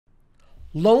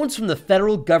Loans from the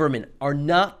federal government are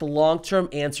not the long-term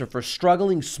answer for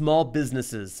struggling small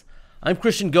businesses. I'm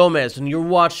Christian Gomez, and you're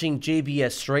watching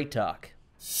JBS Straight Talk.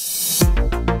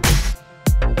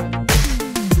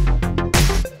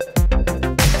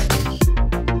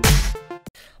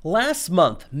 Last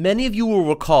month, many of you will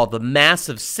recall the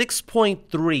massive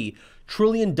 $6.3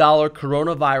 trillion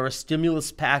coronavirus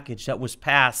stimulus package that was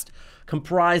passed,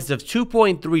 comprised of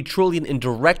 $2.3 trillion in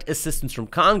direct assistance from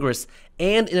Congress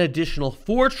and an additional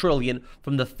 $4 trillion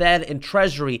from the Fed and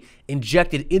Treasury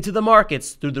injected into the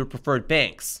markets through their preferred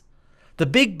banks. The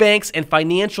big banks and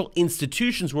financial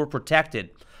institutions were protected.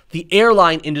 The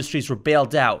airline industries were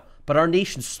bailed out, but our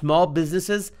nation's small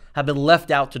businesses have been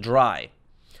left out to dry.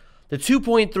 The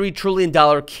 $2.3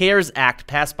 trillion CARES Act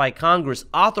passed by Congress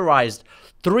authorized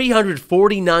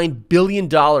 $349 billion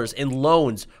in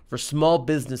loans for small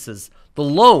businesses. The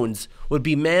loans would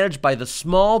be managed by the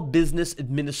Small Business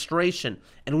Administration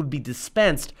and would be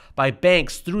dispensed by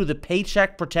banks through the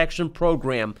Paycheck Protection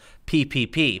Program,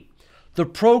 PPP. The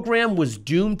program was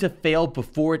doomed to fail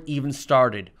before it even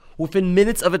started. Within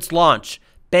minutes of its launch,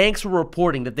 banks were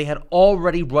reporting that they had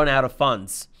already run out of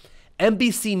funds.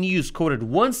 NBC News quoted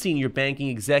one senior banking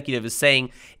executive as saying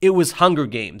it was Hunger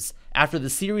Games after the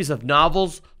series of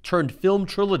novels turned film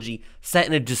trilogy set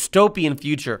in a dystopian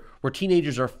future where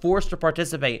teenagers are forced to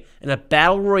participate in a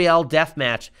battle royale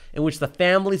deathmatch in which the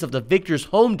families of the victor's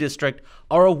home district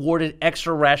are awarded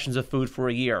extra rations of food for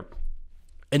a year.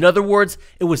 In other words,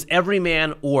 it was every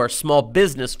man or small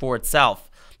business for itself.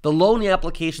 The loan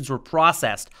applications were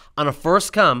processed on a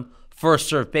first-come,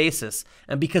 first-served basis,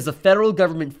 and because the federal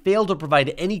government failed to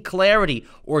provide any clarity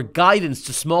or guidance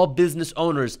to small business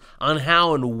owners on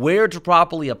how and where to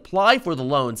properly apply for the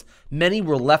loans, many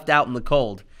were left out in the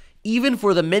cold. Even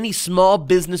for the many small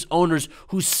business owners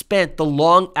who spent the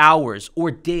long hours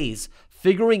or days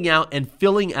figuring out and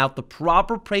filling out the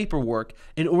proper paperwork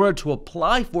in order to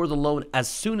apply for the loan as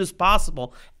soon as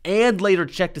possible and later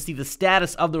check to see the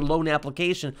status of their loan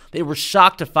application, they were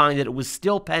shocked to find that it was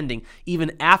still pending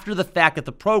even after the fact that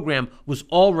the program was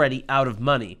already out of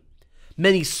money.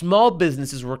 Many small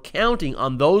businesses were counting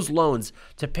on those loans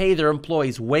to pay their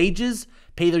employees' wages,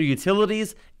 pay their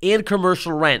utilities, and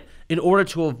commercial rent in order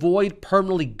to avoid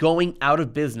permanently going out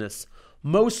of business.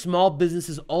 Most small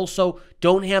businesses also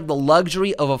don't have the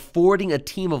luxury of affording a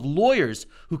team of lawyers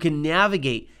who can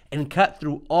navigate and cut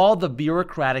through all the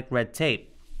bureaucratic red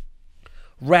tape.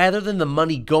 Rather than the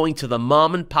money going to the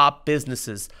mom and pop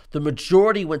businesses, the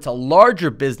majority went to larger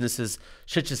businesses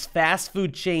such as fast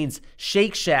food chains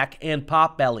Shake Shack and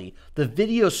Potbelly, the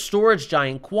video storage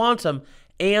giant Quantum,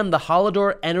 and the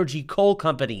Hallador Energy Coal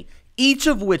Company, each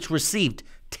of which received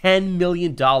 $10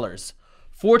 million.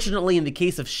 Fortunately, in the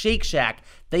case of Shake Shack,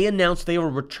 they announced they were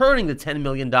returning the $10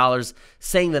 million,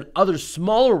 saying that other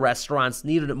smaller restaurants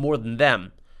needed it more than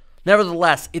them.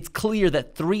 Nevertheless, it's clear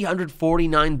that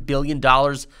 $349 billion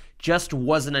just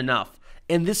wasn't enough,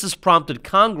 and this has prompted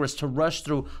Congress to rush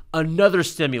through another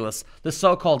stimulus, the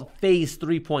so-called Phase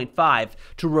 3.5,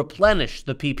 to replenish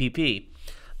the PPP.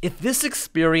 If this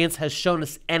experience has shown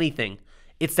us anything,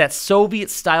 it's that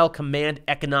Soviet-style command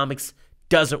economics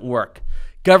doesn't work.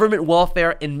 Government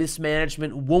welfare and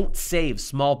mismanagement won't save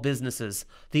small businesses.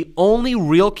 The only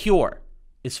real cure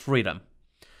is freedom.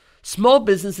 Small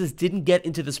businesses didn't get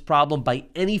into this problem by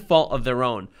any fault of their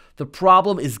own. The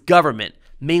problem is government,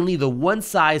 mainly the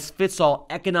one-size-fits-all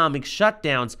economic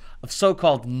shutdowns of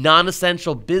so-called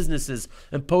non-essential businesses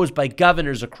imposed by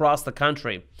governors across the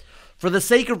country. For the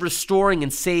sake of restoring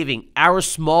and saving our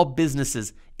small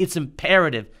businesses, it's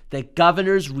imperative that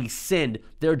governors rescind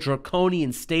their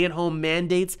draconian stay-at-home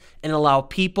mandates and allow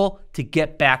people to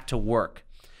get back to work.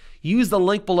 Use the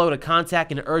link below to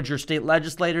contact and urge your state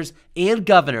legislators and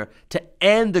governor to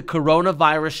end the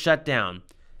coronavirus shutdown.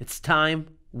 It's time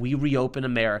we reopen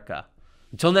America.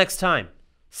 Until next time,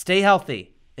 stay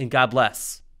healthy and God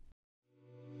bless.